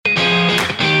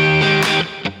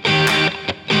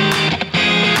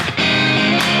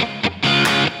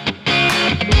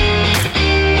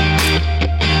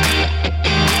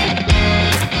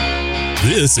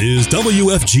This is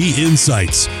WFG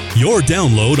Insights, your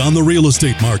download on the real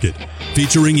estate market,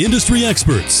 featuring industry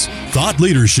experts, thought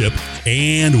leadership,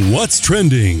 and what's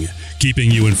trending, keeping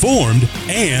you informed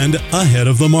and ahead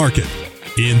of the market.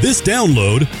 In this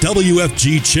download,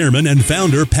 WFG Chairman and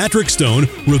Founder Patrick Stone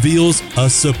reveals a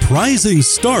surprising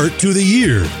start to the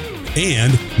year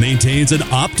and maintains an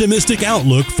optimistic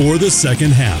outlook for the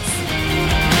second half.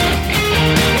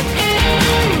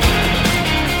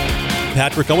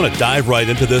 Patrick, I want to dive right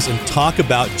into this and talk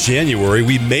about January.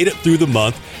 We made it through the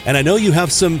month, and I know you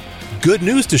have some good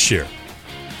news to share.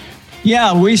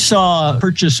 Yeah, we saw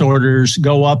purchase orders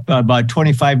go up about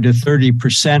 25 to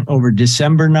 30% over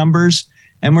December numbers.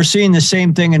 And we're seeing the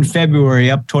same thing in February,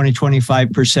 up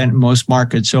 25% in most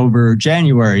markets over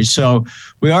January. So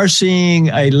we are seeing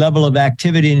a level of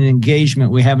activity and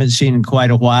engagement we haven't seen in quite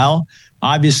a while.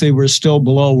 Obviously, we're still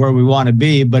below where we want to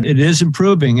be, but it is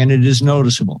improving and it is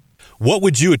noticeable. What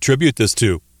would you attribute this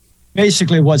to?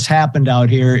 Basically, what's happened out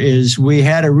here is we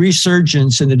had a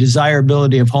resurgence in the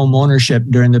desirability of home ownership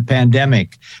during the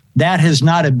pandemic. That has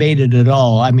not abated at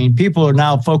all. I mean, people are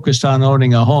now focused on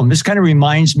owning a home. This kind of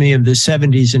reminds me of the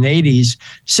 70s and 80s,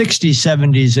 60s,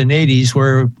 70s, and 80s,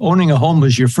 where owning a home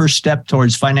was your first step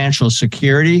towards financial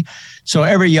security. So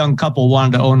every young couple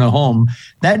wanted to own a home.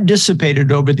 That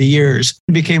dissipated over the years.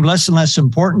 It became less and less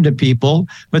important to people,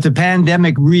 but the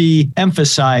pandemic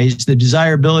re-emphasized the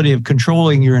desirability of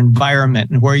controlling your environment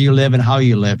and where you live and how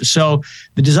you live. So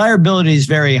the desirability is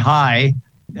very high.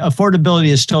 Affordability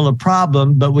is still a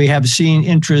problem, but we have seen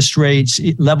interest rates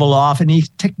level off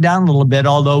and tick down a little bit,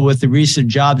 although with the recent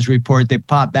jobs report, they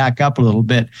pop back up a little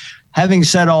bit. Having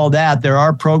said all that, there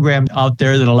are programs out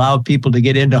there that allow people to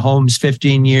get into homes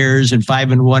 15 years and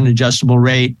 5-1 adjustable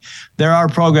rate. There are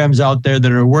programs out there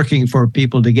that are working for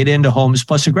people to get into homes,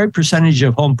 plus a great percentage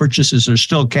of home purchases are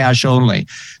still cash only.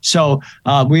 So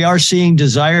we are seeing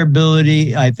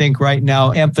desirability, I think, right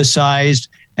now emphasized.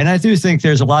 And I do think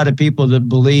there's a lot of people that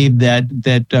believe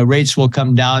that rates will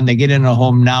come down. They get in a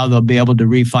home now, they'll be able to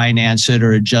refinance it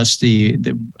or adjust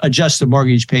the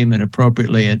mortgage payment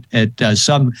appropriately at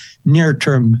some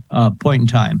near-term point in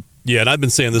time. Yeah, and I've been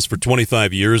saying this for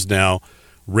 25 years now.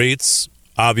 Rates,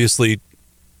 obviously,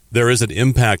 there is an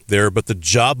impact there, but the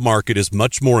job market is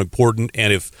much more important.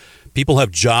 And if people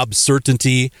have job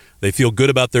certainty, they feel good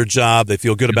about their job, they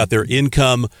feel good about their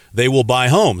income, they will buy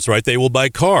homes, right? They will buy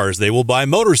cars, they will buy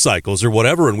motorcycles or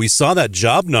whatever. And we saw that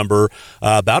job number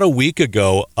about a week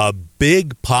ago, a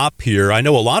big pop here. I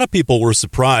know a lot of people were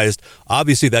surprised.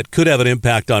 Obviously, that could have an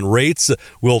impact on rates.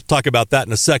 We'll talk about that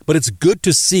in a sec, but it's good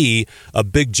to see a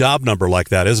big job number like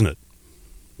that, isn't it?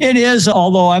 It is,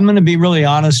 although I'm going to be really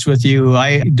honest with you.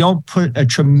 I don't put a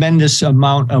tremendous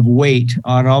amount of weight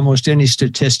on almost any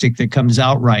statistic that comes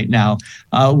out right now.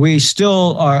 We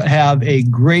still have a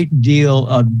great deal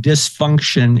of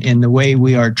dysfunction in the way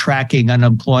we are tracking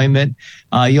unemployment.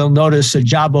 You'll notice the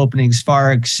job openings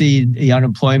far exceed the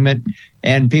unemployment.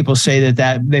 And people say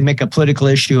that they make a political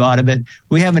issue out of it.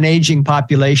 We have an aging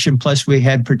population, plus we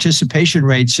had participation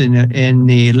rates in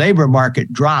the labor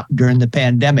market drop during the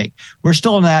pandemic. We're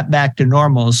still not back to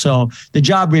normal. So the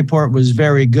job report was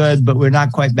very good, but we're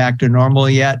not quite back to normal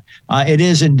yet. It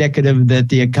is indicative that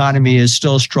the economy is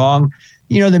still strong.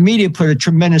 You know, the media put a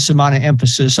tremendous amount of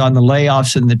emphasis on the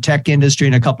layoffs in the tech industry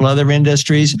and a couple other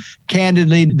industries.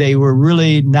 Candidly, they were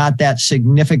really not that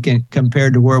significant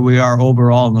compared to where we are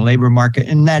overall in the labor market,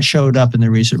 and that showed up in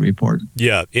the recent report.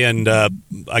 Yeah, and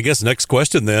I guess next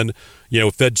question then,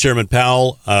 Fed Chairman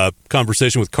Powell,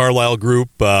 conversation with Carlyle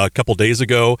Group a couple days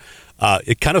ago.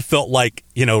 It kind of felt like,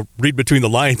 read between the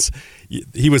lines,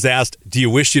 he was asked, do you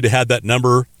wish you'd had that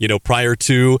number, prior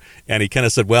to? And he kind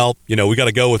of said, well, we got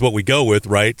to go with what we go with,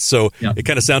 right? So yeah. It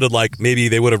kind of sounded like maybe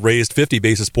they would have raised 50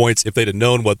 basis points if they'd have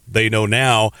known what they know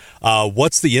now.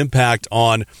 What's the impact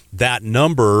on that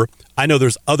number? I know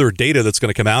there's other data that's going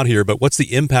to come out here, but what's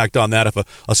the impact on that if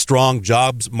a strong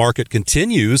jobs market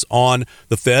continues on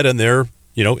the Fed and their,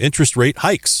 interest rate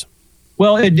hikes?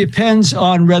 Well, it depends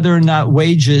on whether or not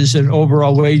wages and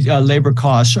overall labor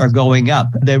costs are going up.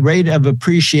 The rate of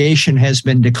appreciation has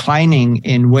been declining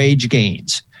in wage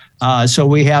gains. So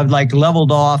we have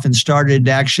leveled off and started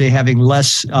actually having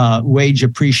less wage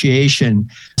appreciation,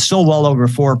 still well over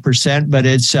 4%, but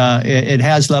it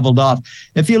has leveled off.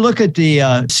 If you look at the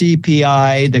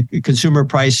CPI, the Consumer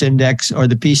Price Index, or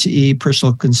the PCE,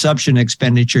 personal consumption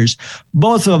expenditures,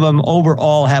 both of them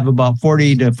overall have about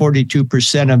 40 to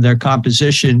 42% of their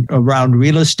composition around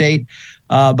real estate.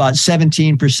 about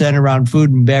 17% around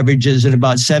food and beverages, and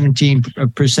about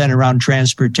 17% around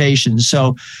transportation.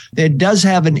 So it does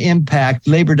have an impact.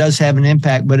 Labor does have an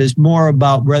impact, but it's more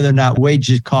about whether or not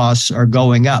wages costs are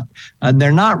going up. And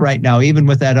they're not right now, even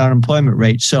with that unemployment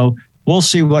rate. So we'll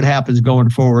see what happens going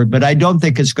forward. But I don't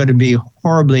think it's going to be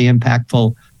horribly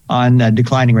impactful on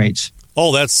declining rates.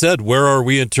 All that said, where are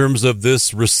we in terms of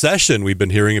this recession we've been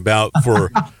hearing about for,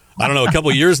 I don't know, a couple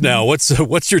of years now?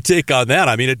 What's your take on that?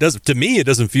 I mean, it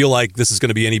doesn't feel like this is going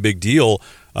to be any big deal.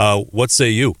 What say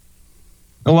you?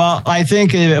 Well, I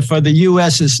think for the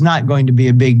U.S., it's not going to be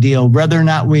a big deal. Whether or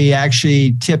not we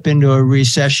actually tip into a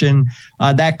recession,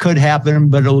 that could happen,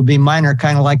 but it will be minor,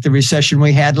 kind of like the recession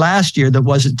we had last year that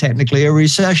wasn't technically a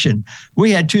recession.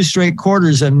 We had 2 straight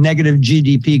quarters of negative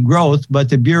GDP growth, but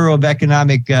the Bureau of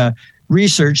Economic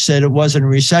Research said it wasn't a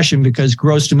recession because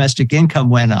gross domestic income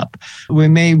went up. We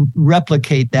may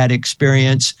replicate that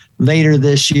experience later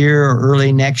this year or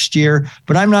early next year,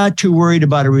 but I'm not too worried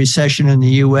about a recession in the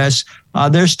U.S.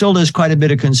 There still is quite a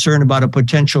bit of concern about a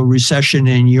potential recession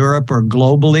in Europe or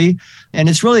globally. And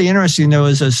it's really interesting. There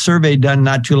was a survey done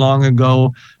not too long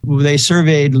ago. They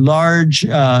surveyed large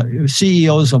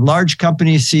CEOs of large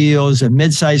companies, CEOs of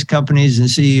mid-sized companies, and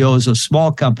CEOs of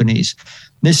small companies.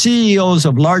 The CEOs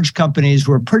of large companies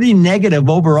were pretty negative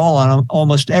overall on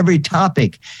almost every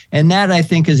topic. And that, I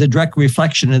think, is a direct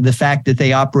reflection of the fact that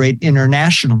they operate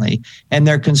internationally and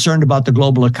they're concerned about the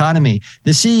global economy.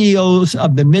 The CEOs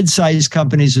of the mid-sized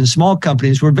companies and small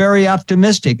companies were very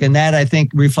optimistic. And that, I think,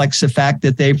 reflects the fact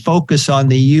that they focus on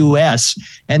the U.S.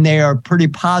 and they are pretty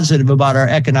positive about our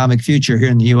economic future here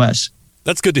in the U.S.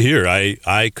 That's good to hear.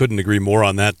 I couldn't agree more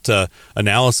on that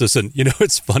analysis. And,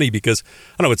 it's funny because,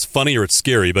 I don't know, it's funny or it's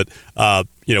scary, but,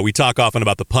 we talk often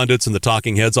about the pundits and the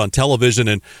talking heads on television.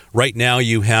 And right now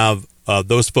you have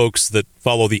those folks that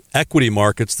follow the equity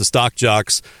markets, the stock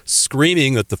jocks,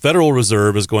 screaming that the Federal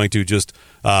Reserve is going to just,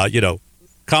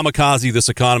 kamikaze this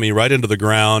economy right into the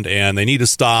ground, and they need to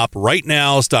stop right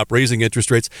now, stop raising interest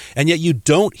rates. And yet you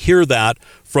don't hear that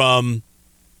from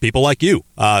people like you,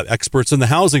 experts in the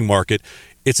housing market.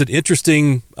 It's an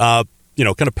interesting, kind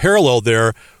of parallel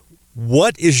there.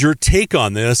 What is your take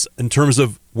on this in terms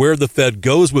of where the Fed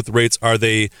goes with rates? Are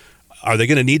they going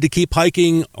to need to keep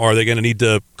hiking? Or are they going to need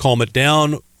to calm it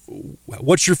down?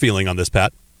 What's your feeling on this,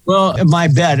 Pat? Well, my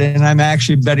bet, and I'm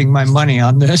actually betting my money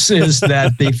on this, is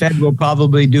that the Fed will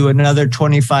probably do another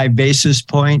 25 basis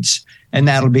points, and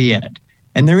that'll be it.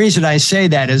 And the reason I say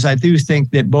that is I do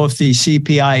think that both the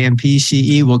CPI and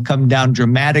PCE will come down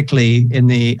dramatically in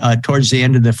the towards the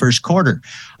end of the first quarter.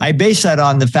 I base that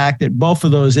on the fact that both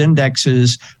of those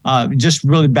indexes, just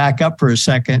really back up for a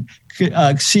second,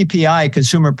 CPI,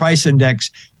 Consumer Price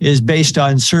Index, is based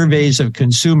on surveys of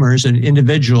consumers and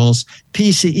individuals.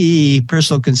 PCE,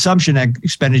 Personal Consumption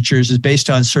Expenditures, is based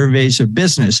on surveys of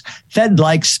business. Fed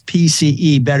likes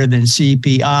PCE better than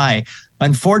CPI.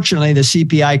 Unfortunately, the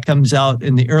CPI comes out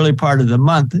in the early part of the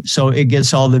month, so it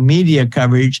gets all the media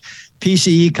coverage.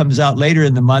 PCE comes out later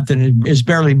in the month and is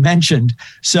barely mentioned.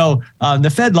 So the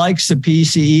Fed likes the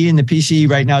PCE, and the PCE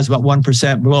right now is about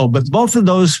 1% below. But both of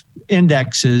those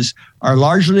indexes are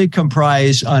largely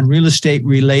comprised on real estate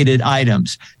related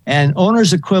items. And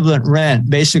owner's equivalent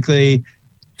rent, basically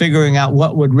figuring out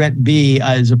what would rent be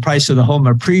as the price of the home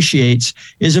appreciates,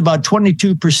 is about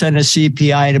 22% of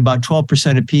CPI and about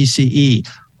 12% of PCE.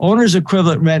 Owner's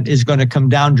equivalent rent is going to come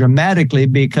down dramatically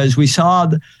because we saw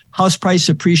the house price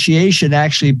appreciation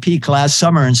actually peak last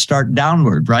summer and start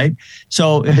downward, right?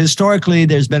 So historically,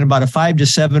 there's been about a 5 to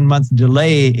 7 month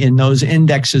delay in those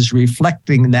indexes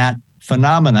reflecting that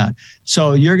phenomena.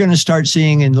 So you're going to start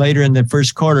seeing later in the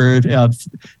first quarter of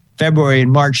February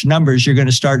and March numbers, you're going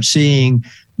to start seeing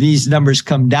these numbers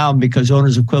come down because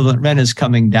owner's equivalent rent is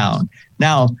coming down.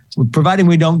 Now, providing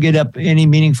we don't get up any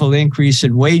meaningful increase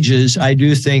in wages, I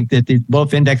do think that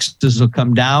both indexes will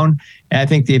come down. And I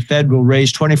think the Fed will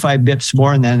raise 25 bips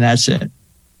more, and then that's it.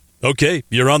 Okay,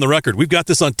 you're on the record. We've got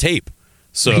this on tape.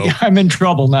 So I'm in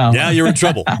trouble now. Yeah, you're in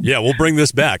trouble. Yeah, we'll bring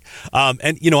this back.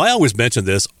 And, I always mention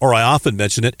this, or I often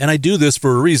mention it, and I do this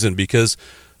for a reason because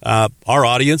our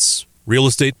audience, real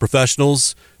estate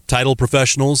professionals, title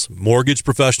professionals, mortgage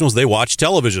professionals, they watch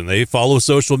television, they follow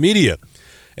social media,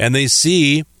 and they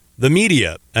see the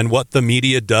media and what the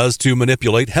media does to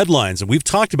manipulate headlines. And we've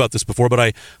talked about this before,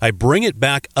 but I bring it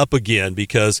back up again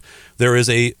because there is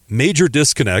a major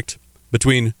disconnect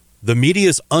between the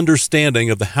media's understanding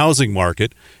of the housing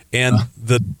market and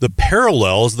the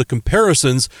parallels, the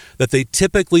comparisons that they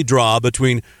typically draw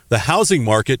between the housing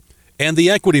market and the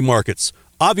equity markets.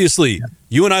 Obviously,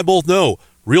 you and I both know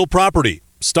real property,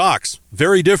 stocks,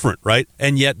 very different, right?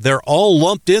 And yet they're all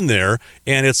lumped in there,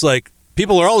 and it's like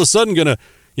people are all of a sudden going to,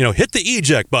 hit the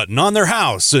eject button on their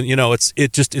house. And,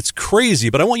 it's crazy.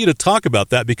 But I want you to talk about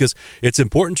that because it's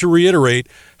important to reiterate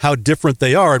how different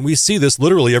they are. And we see this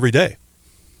literally every day.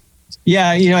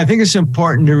 Yeah, I think it's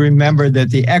important to remember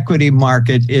that the equity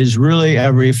market is really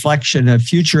a reflection of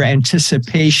future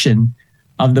anticipation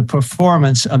of the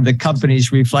performance of the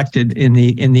companies reflected in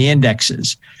the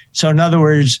indexes. So in other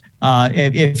words,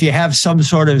 if you have some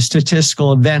sort of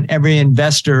statistical event, every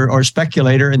investor or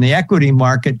speculator in the equity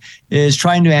market is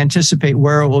trying to anticipate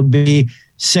where it will be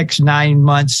 6-9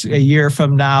 months, a year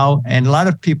from now. And a lot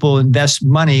of people invest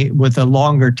money with a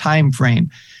longer time frame.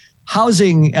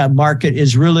 Housing market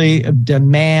is really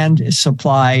demand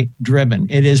supply driven.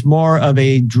 It is more of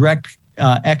a direct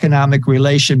economic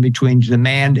relation between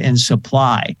demand and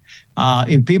supply.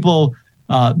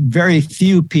 Very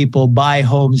few people buy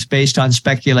homes based on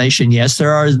speculation. Yes,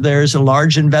 there's a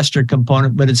large investor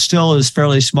component, but it still is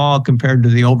fairly small compared to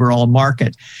the overall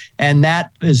market. And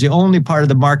that is the only part of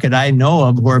the market I know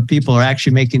of where people are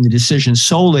actually making the decision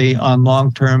solely on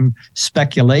long-term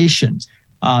speculation.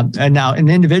 And now an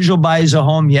individual buys a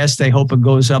home. Yes, they hope it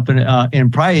goes up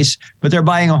in price, but they're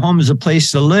buying a home as a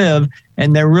place to live,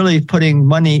 and they're really putting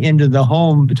money into the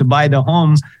home to buy the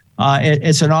home.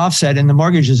 It's an offset, and the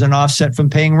mortgage is an offset from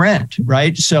paying rent,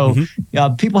 right? So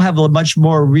people have a much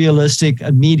more realistic,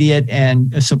 immediate,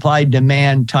 and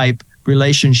supply-demand type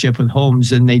relationship with homes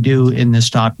than they do in the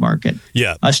stock market.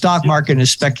 Yeah. A stock market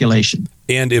is speculation.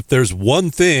 And if there's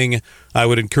one thing I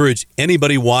would encourage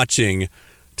anybody watching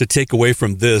to take away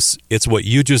from this, it's what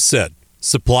you just said,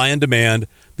 supply and demand,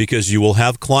 because you will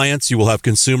have clients, you will have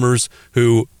consumers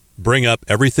who bring up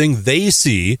everything they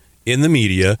see in the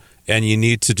media, and you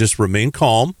need to just remain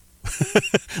calm,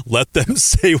 let them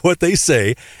say what they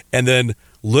say, and then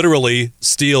literally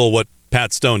steal what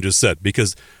Pat Stone just said,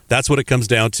 because that's what it comes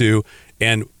down to.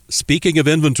 And speaking of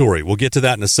inventory, we'll get to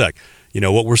that in a sec.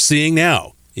 What we're seeing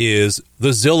now is the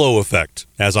Zillow effect,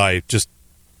 as I just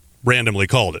randomly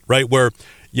called it, right? Where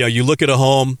you look at a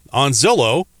home on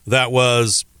Zillow that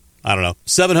was, I don't know,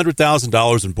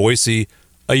 $700,000 in Boise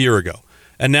a year ago,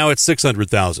 and now it's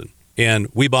 $600,000, and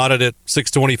we bought it at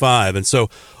 $625,000, and so,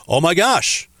 oh my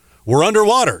gosh, we're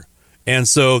underwater, and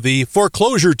so the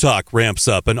foreclosure talk ramps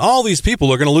up, and all these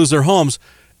people are going to lose their homes.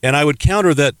 And I would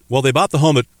counter that, well, they bought the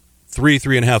home at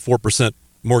 3.5%, 4%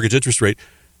 mortgage interest rate.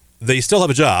 They still have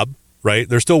a job, right?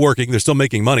 They're still working, they're still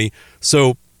making money.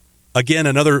 So again,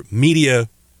 another media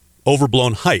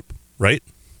overblown hype, right?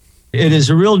 It is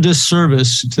a real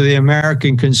disservice to the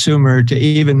American consumer to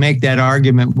even make that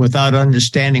argument without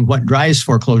understanding what drives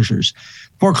foreclosures.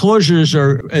 Foreclosures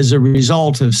are as a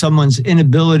result of someone's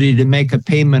inability to make a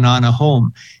payment on a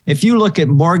home. If you look at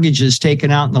mortgages taken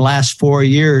out in the last 4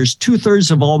 years, 2/3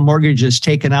 of all mortgages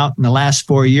taken out in the last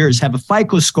 4 years have a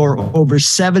FICO score over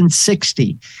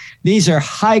 760. These are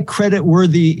high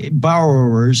credit-worthy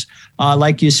borrowers,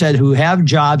 like you said, who have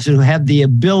jobs and who have the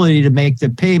ability to make the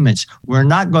payments. We're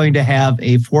not going to have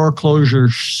a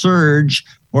foreclosure surge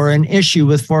or an issue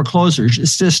with foreclosures.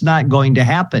 It's just not going to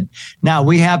happen. Now,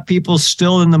 we have people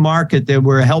still in the market that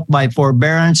were helped by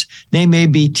forbearance. They may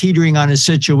be teetering on a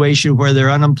situation where they're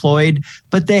unemployed,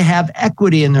 but they have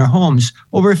equity in their homes.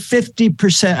 Over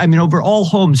 50%, over all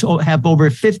homes have over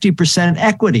 50%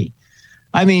 equity.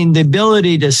 The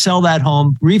ability to sell that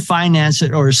home, refinance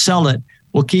it, or sell it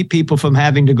will keep people from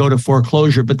having to go to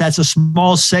foreclosure. But that's a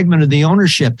small segment of the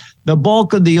ownership. The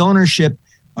bulk of the ownership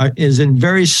is in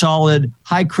very solid,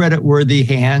 high credit-worthy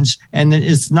hands, and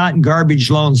it's not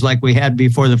garbage loans like we had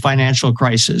before the financial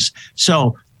crisis.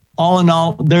 So all in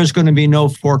all, there's going to be no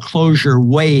foreclosure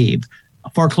wave.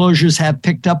 Foreclosures have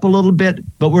picked up a little bit,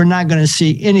 but we're not going to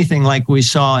see anything like we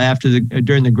saw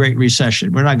during the Great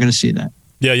Recession. We're not going to see that.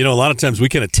 Yeah, a lot of times we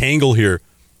kind of tangle here.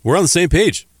 We're on the same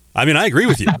page. I agree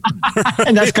with you.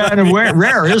 And that's kind of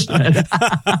rare, isn't it?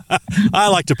 I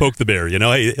like to poke the bear,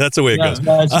 hey, that's the way it goes.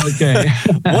 That's okay.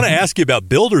 I want to ask you about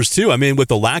builders too. With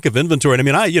the lack of inventory,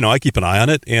 I keep an eye on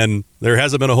it, and there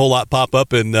hasn't been a whole lot pop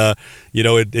up in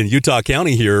Utah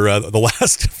County here the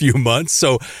last few months.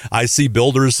 So I see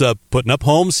builders putting up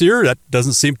homes here. That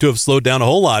doesn't seem to have slowed down a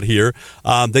whole lot here.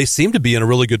 They seem to be in a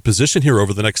really good position here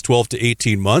over the next 12 to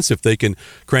 18 months if they can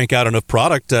crank out enough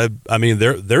product.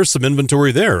 There's some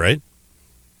inventory there, right?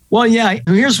 Well, yeah,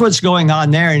 here's what's going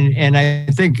on there. And I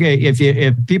think if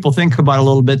people think about it a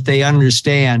little bit, they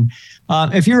understand.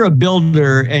 If you're a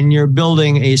builder and you're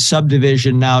building a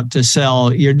subdivision out to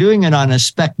sell, you're doing it on a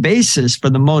spec basis for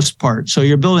the most part. So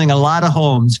you're building a lot of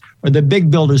homes, or the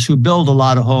big builders who build a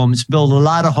lot of homes build a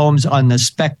lot of homes on the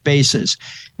spec basis.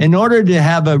 In order to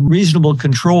have a reasonable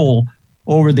control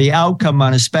over the outcome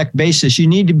on a spec basis. You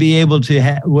need to be able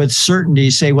to, with certainty,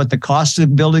 say what the cost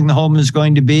of building the home is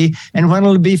going to be and when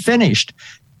it'll be finished.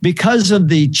 Because of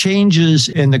the changes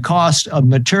in the cost of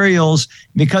materials,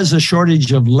 because of the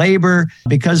shortage of labor,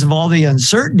 because of all the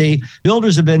uncertainty,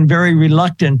 builders have been very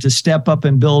reluctant to step up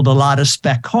and build a lot of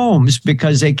spec homes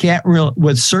because they can't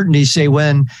with certainty say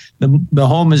when the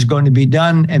home is going to be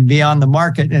done and be on the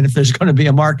market and if there's going to be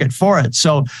a market for it.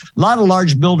 So a lot of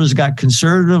large builders got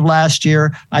conservative last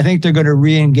year. I think they're going to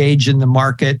re-engage in the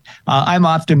market. I'm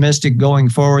optimistic going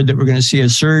forward that we're going to see a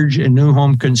surge in new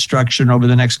home construction over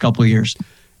the next couple of years.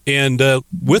 And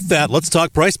with that, let's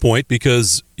talk price point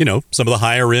because, some of the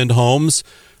higher end homes,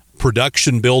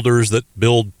 production builders that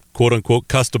build quote unquote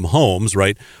custom homes,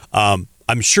 right? I'm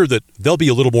sure that they'll be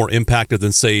a little more impacted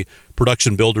than, say,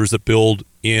 production builders that build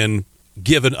in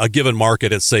a given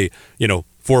market at, say,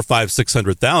 400, 500,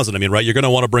 600,000. I mean, right? You're going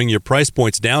to want to bring your price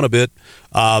points down a bit,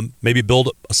 maybe build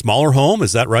a smaller home.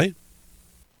 Is that right?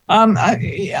 I'm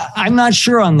not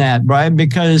sure on that, Brian,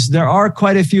 because there are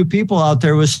quite a few people out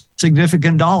there with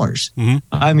significant dollars. Mm-hmm.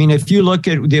 I mean, if you look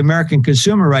at the American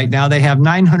consumer right now, they have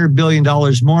 $900 billion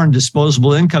more in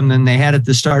disposable income than they had at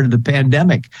the start of the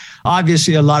pandemic.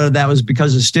 Obviously, a lot of that was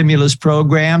because of stimulus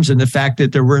programs and the fact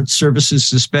that there weren't services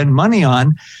to spend money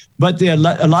on. But a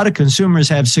lot of consumers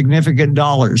have significant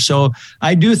dollars. So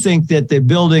I do think that the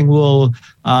building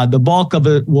the bulk of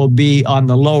it will be on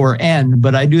the lower end.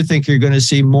 But I do think you're going to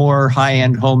see more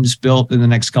high-end homes built in the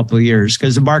next couple of years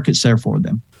because the market's there for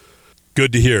them.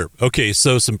 Good to hear. Okay,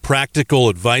 so some practical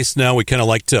advice now. We kind of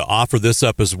like to offer this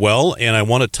up as well. And I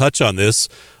want to touch on this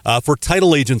for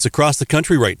title agents across the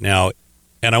country right now.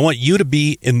 And I want you to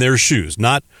be in their shoes,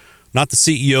 not the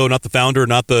CEO, not the founder,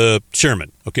 not the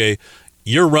chairman, okay?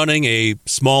 You're running a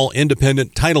small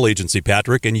independent title agency,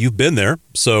 Patrick, and you've been there.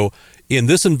 So in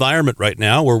this environment right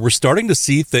now where we're starting to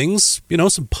see things,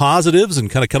 some positives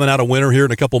and kind of coming out of winter here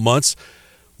in a couple months,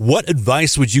 what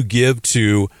advice would you give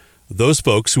to those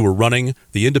folks who are running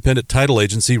the independent title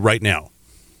agency right now?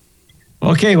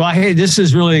 Okay, well, hey, this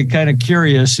is really kind of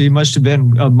curious. You must have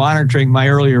been monitoring my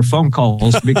earlier phone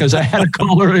calls because I had a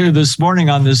call earlier this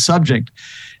morning on this subject.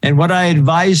 And what I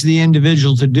advise the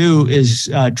individual to do is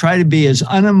try to be as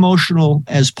unemotional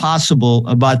as possible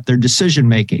about their decision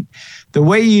making. The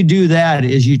way you do that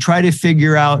is you try to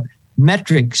figure out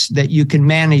metrics that you can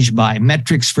manage by,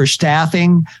 metrics for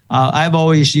staffing. I've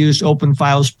always used open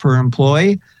files per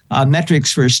employee.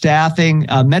 Metrics for staffing,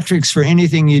 metrics for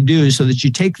anything you do so that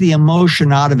you take the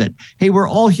emotion out of it. Hey, we're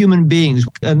all human beings.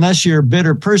 Unless you're a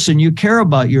bitter person, you care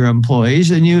about your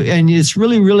employees and it's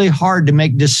really, really hard to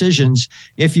make decisions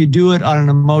if you do it on an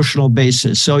emotional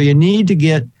basis. So you need to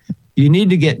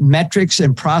get metrics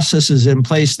and processes in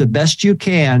place the best you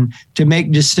can to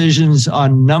make decisions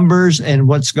on numbers and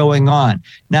what's going on.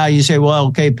 Now you say, well,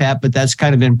 okay, Pat, but that's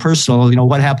kind of impersonal.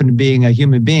 What happened to being a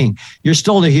human being? You're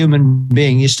still a human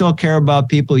being. You still care about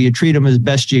people. You treat them as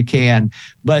best you can.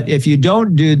 But if you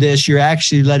don't do this, you're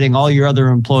actually letting all your other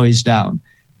employees down.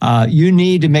 You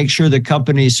need to make sure the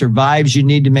company survives. You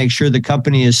need to make sure the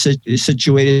company is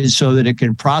situated so that it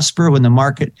can prosper when the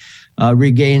market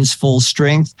regains full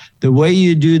strength. The way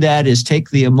you do that is take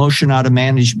the emotion out of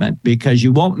management because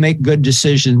you won't make good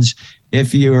decisions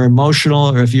if you're emotional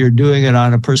or if you're doing it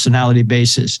on a personality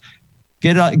basis.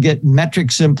 Get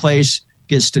metrics in place,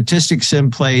 get statistics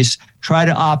in place, try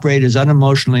to operate as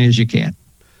unemotionally as you can.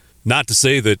 Not to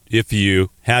say that if you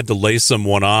had to lay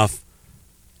someone off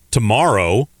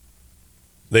tomorrow,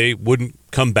 they wouldn't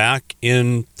come back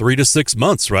in 3 to 6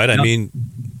 months, right? Yep. I mean,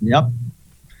 yep.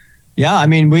 Yeah, I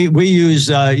mean, we use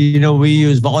we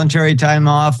use voluntary time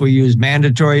off, we use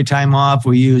mandatory time off,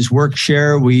 we use work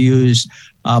share, we use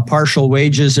partial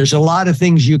wages. There's a lot of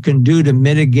things you can do to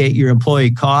mitigate your employee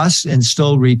costs and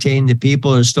still retain the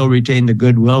people or still retain the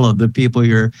goodwill of the people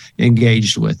you're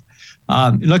engaged with.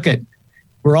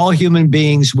 We're all human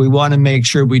beings. We want to make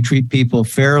sure we treat people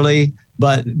fairly.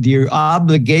 But your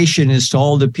obligation is to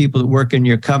all the people that work in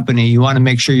your company. You want to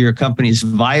make sure your company is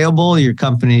viable. Your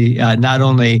company not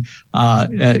only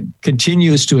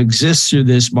continues to exist through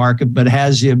this market, but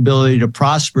has the ability to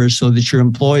prosper so that your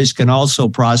employees can also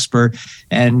prosper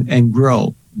and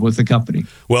grow with the company.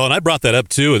 Well, and I brought that up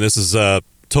too, and this is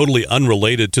totally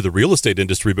unrelated to the real estate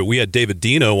industry, but we had David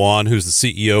Dino on, who's the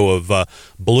CEO of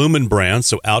Bloomin' Brands,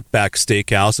 so Outback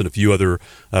Steakhouse and a few other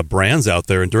brands out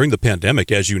there. And during the pandemic,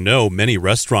 as you know, many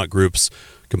restaurant groups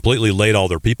completely laid all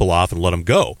their people off and let them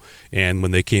go. And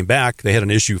when they came back, they had an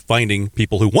issue finding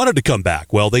people who wanted to come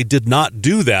back. Well, they did not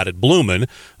do that at Bloomin'.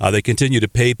 They continued to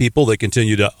pay people. They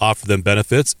continued to offer them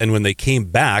benefits. And when they came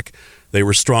back, they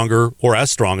were stronger or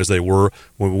as strong as they were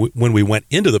when we went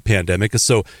into the pandemic. And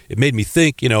so it made me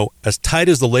think, as tight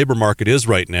as the labor market is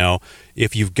right now,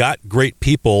 if you've got great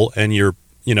people and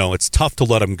it's tough to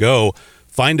let them go,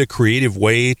 find a creative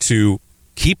way to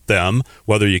keep them,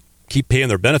 whether you keep paying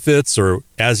their benefits or,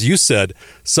 as you said,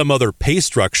 some other pay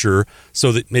structure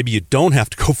so that maybe you don't have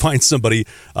to go find somebody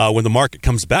when the market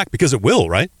comes back, because it will,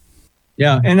 right?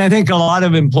 Yeah. And I think a lot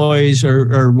of employees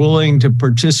are willing to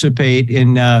participate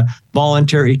in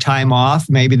voluntary time off.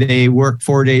 Maybe they work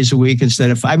 4 days a week instead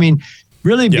of,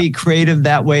 really be creative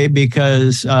that way,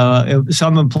 because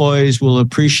some employees will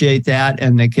appreciate that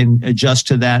and they can adjust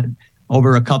to that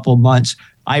over a couple of months.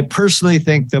 I personally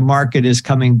think the market is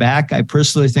coming back. I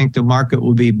personally think the market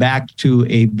will be back to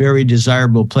a very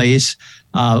desirable place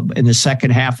in the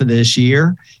second half of this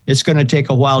year. It's going to take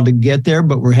a while to get there,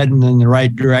 but we're heading in the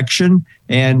right direction.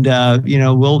 And, I'm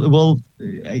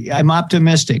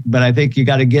optimistic, but I think you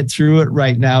got to get through it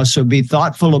right now. So be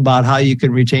thoughtful about how you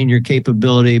can retain your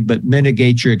capability, but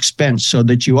mitigate your expense so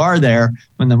that you are there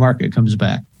when the market comes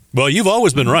back. Well, you've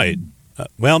always been right.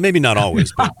 Well, maybe not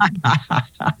always, but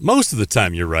most of the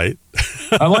time you're right.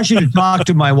 I want you to talk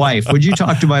to my wife. Would you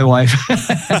talk to my wife?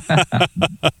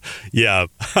 Yeah,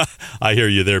 I hear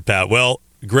you there, Pat. Well,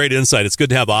 great insight. It's good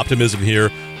to have optimism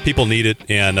here. People need it,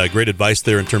 and great advice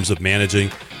there in terms of managing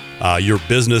your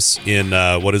business in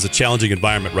what is a challenging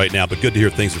environment right now. But good to hear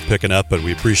things are picking up, and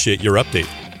we appreciate your update.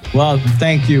 Well,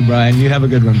 thank you, Brian. You have a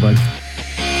good one, bud.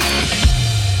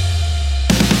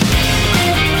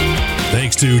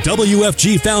 Thanks to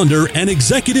WFG founder and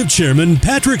executive chairman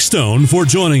Patrick Stone for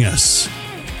joining us.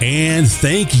 And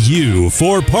thank you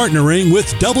for partnering with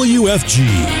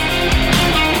WFG.